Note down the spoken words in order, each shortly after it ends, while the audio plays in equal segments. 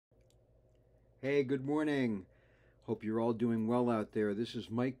Hey, good morning. Hope you're all doing well out there. This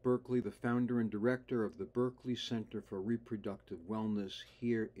is Mike Berkeley, the founder and director of the Berkeley Center for Reproductive Wellness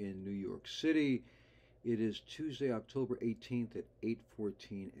here in New York City. It is Tuesday, October 18th at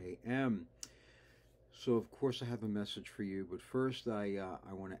 8:14 a.m. So, of course, I have a message for you, but first I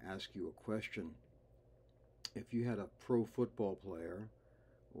want to ask you a question. If you had a pro football player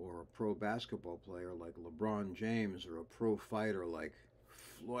or a pro basketball player like LeBron James or a pro fighter like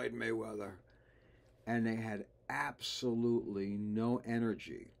Floyd Mayweather, and they had absolutely no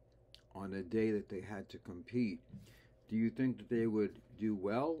energy on the day that they had to compete, do you think that they would do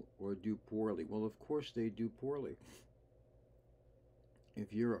well or do poorly? Well, of course they do poorly.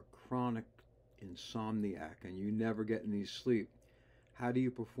 If you're a chronic insomniac and you never get any sleep, how do you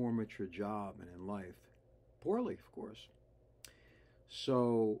perform at your job and in life? Poorly, of course.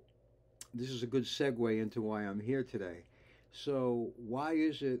 So this is a good segue into why I'm here today. So why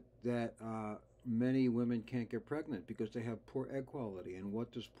is it that many women can't get pregnant? Because they have poor egg quality. And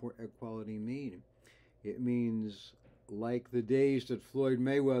what does poor egg quality mean? It means, like the days that Floyd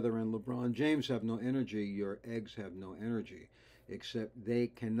Mayweather and LeBron James have no energy, your eggs have no energy, except they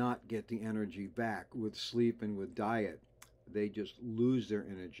cannot get the energy back with sleep and with diet. They just lose their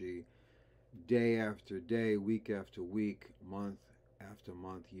energy day after day, week after week, month after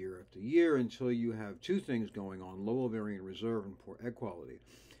month, year after year, until you have two things going on: low ovarian reserve and poor egg quality.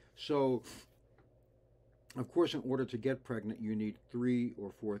 So, of course, in order to get pregnant, you need three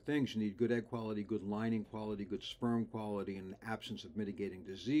or four things. You need good egg quality, good lining quality, good sperm quality, and an absence of mitigating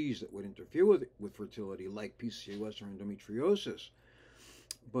disease that would interfere with fertility, like PCOS or endometriosis.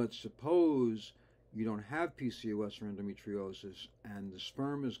 But suppose you don't have PCOS or endometriosis, and the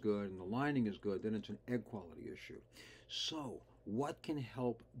sperm is good and the lining is good, then it's an egg quality issue. So, what can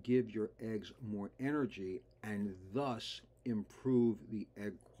help give your eggs more energy and thus improve the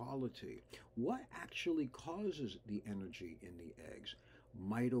egg quality? What actually causes the energy in the eggs?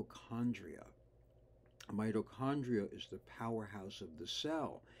 Mitochondria. Mitochondria is the powerhouse of the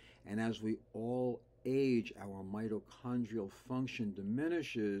cell, and as we all age, our mitochondrial function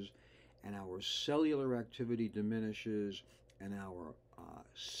diminishes, and our cellular activity diminishes, and our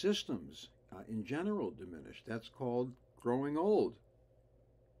systems in general diminish. That's called growing old.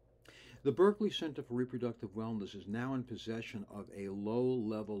 The Berkeley Center for Reproductive Wellness is now in possession of a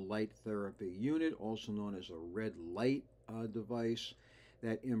low-level light therapy unit, also known as a red light device,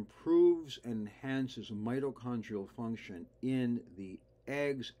 that improves and enhances mitochondrial function in the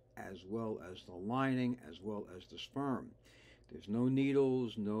eggs, as well as the lining, as well as the sperm. There's no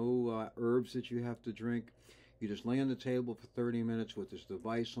needles, no herbs that you have to drink. You just lay on the table for 30 minutes with this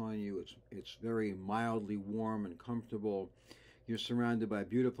device on you. It's very mildly warm and comfortable. You're surrounded by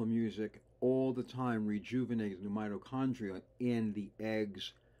beautiful music all the time, rejuvenating the mitochondria in the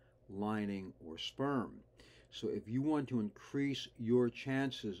eggs, lining, or sperm. So if you want to increase your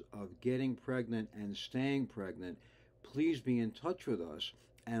chances of getting pregnant and staying pregnant, please be in touch with us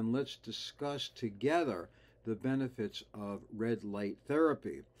and let's discuss together the benefits of red light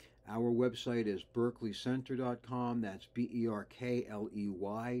therapy. Our website is berkleycenter.com. That's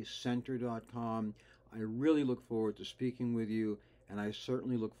BERKLEY center.com. I really look forward to speaking with you, and I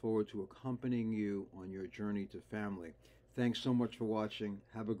certainly look forward to accompanying you on your journey to family. Thanks so much for watching.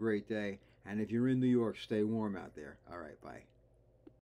 Have a great day. And if you're in New York, stay warm out there. All right, bye.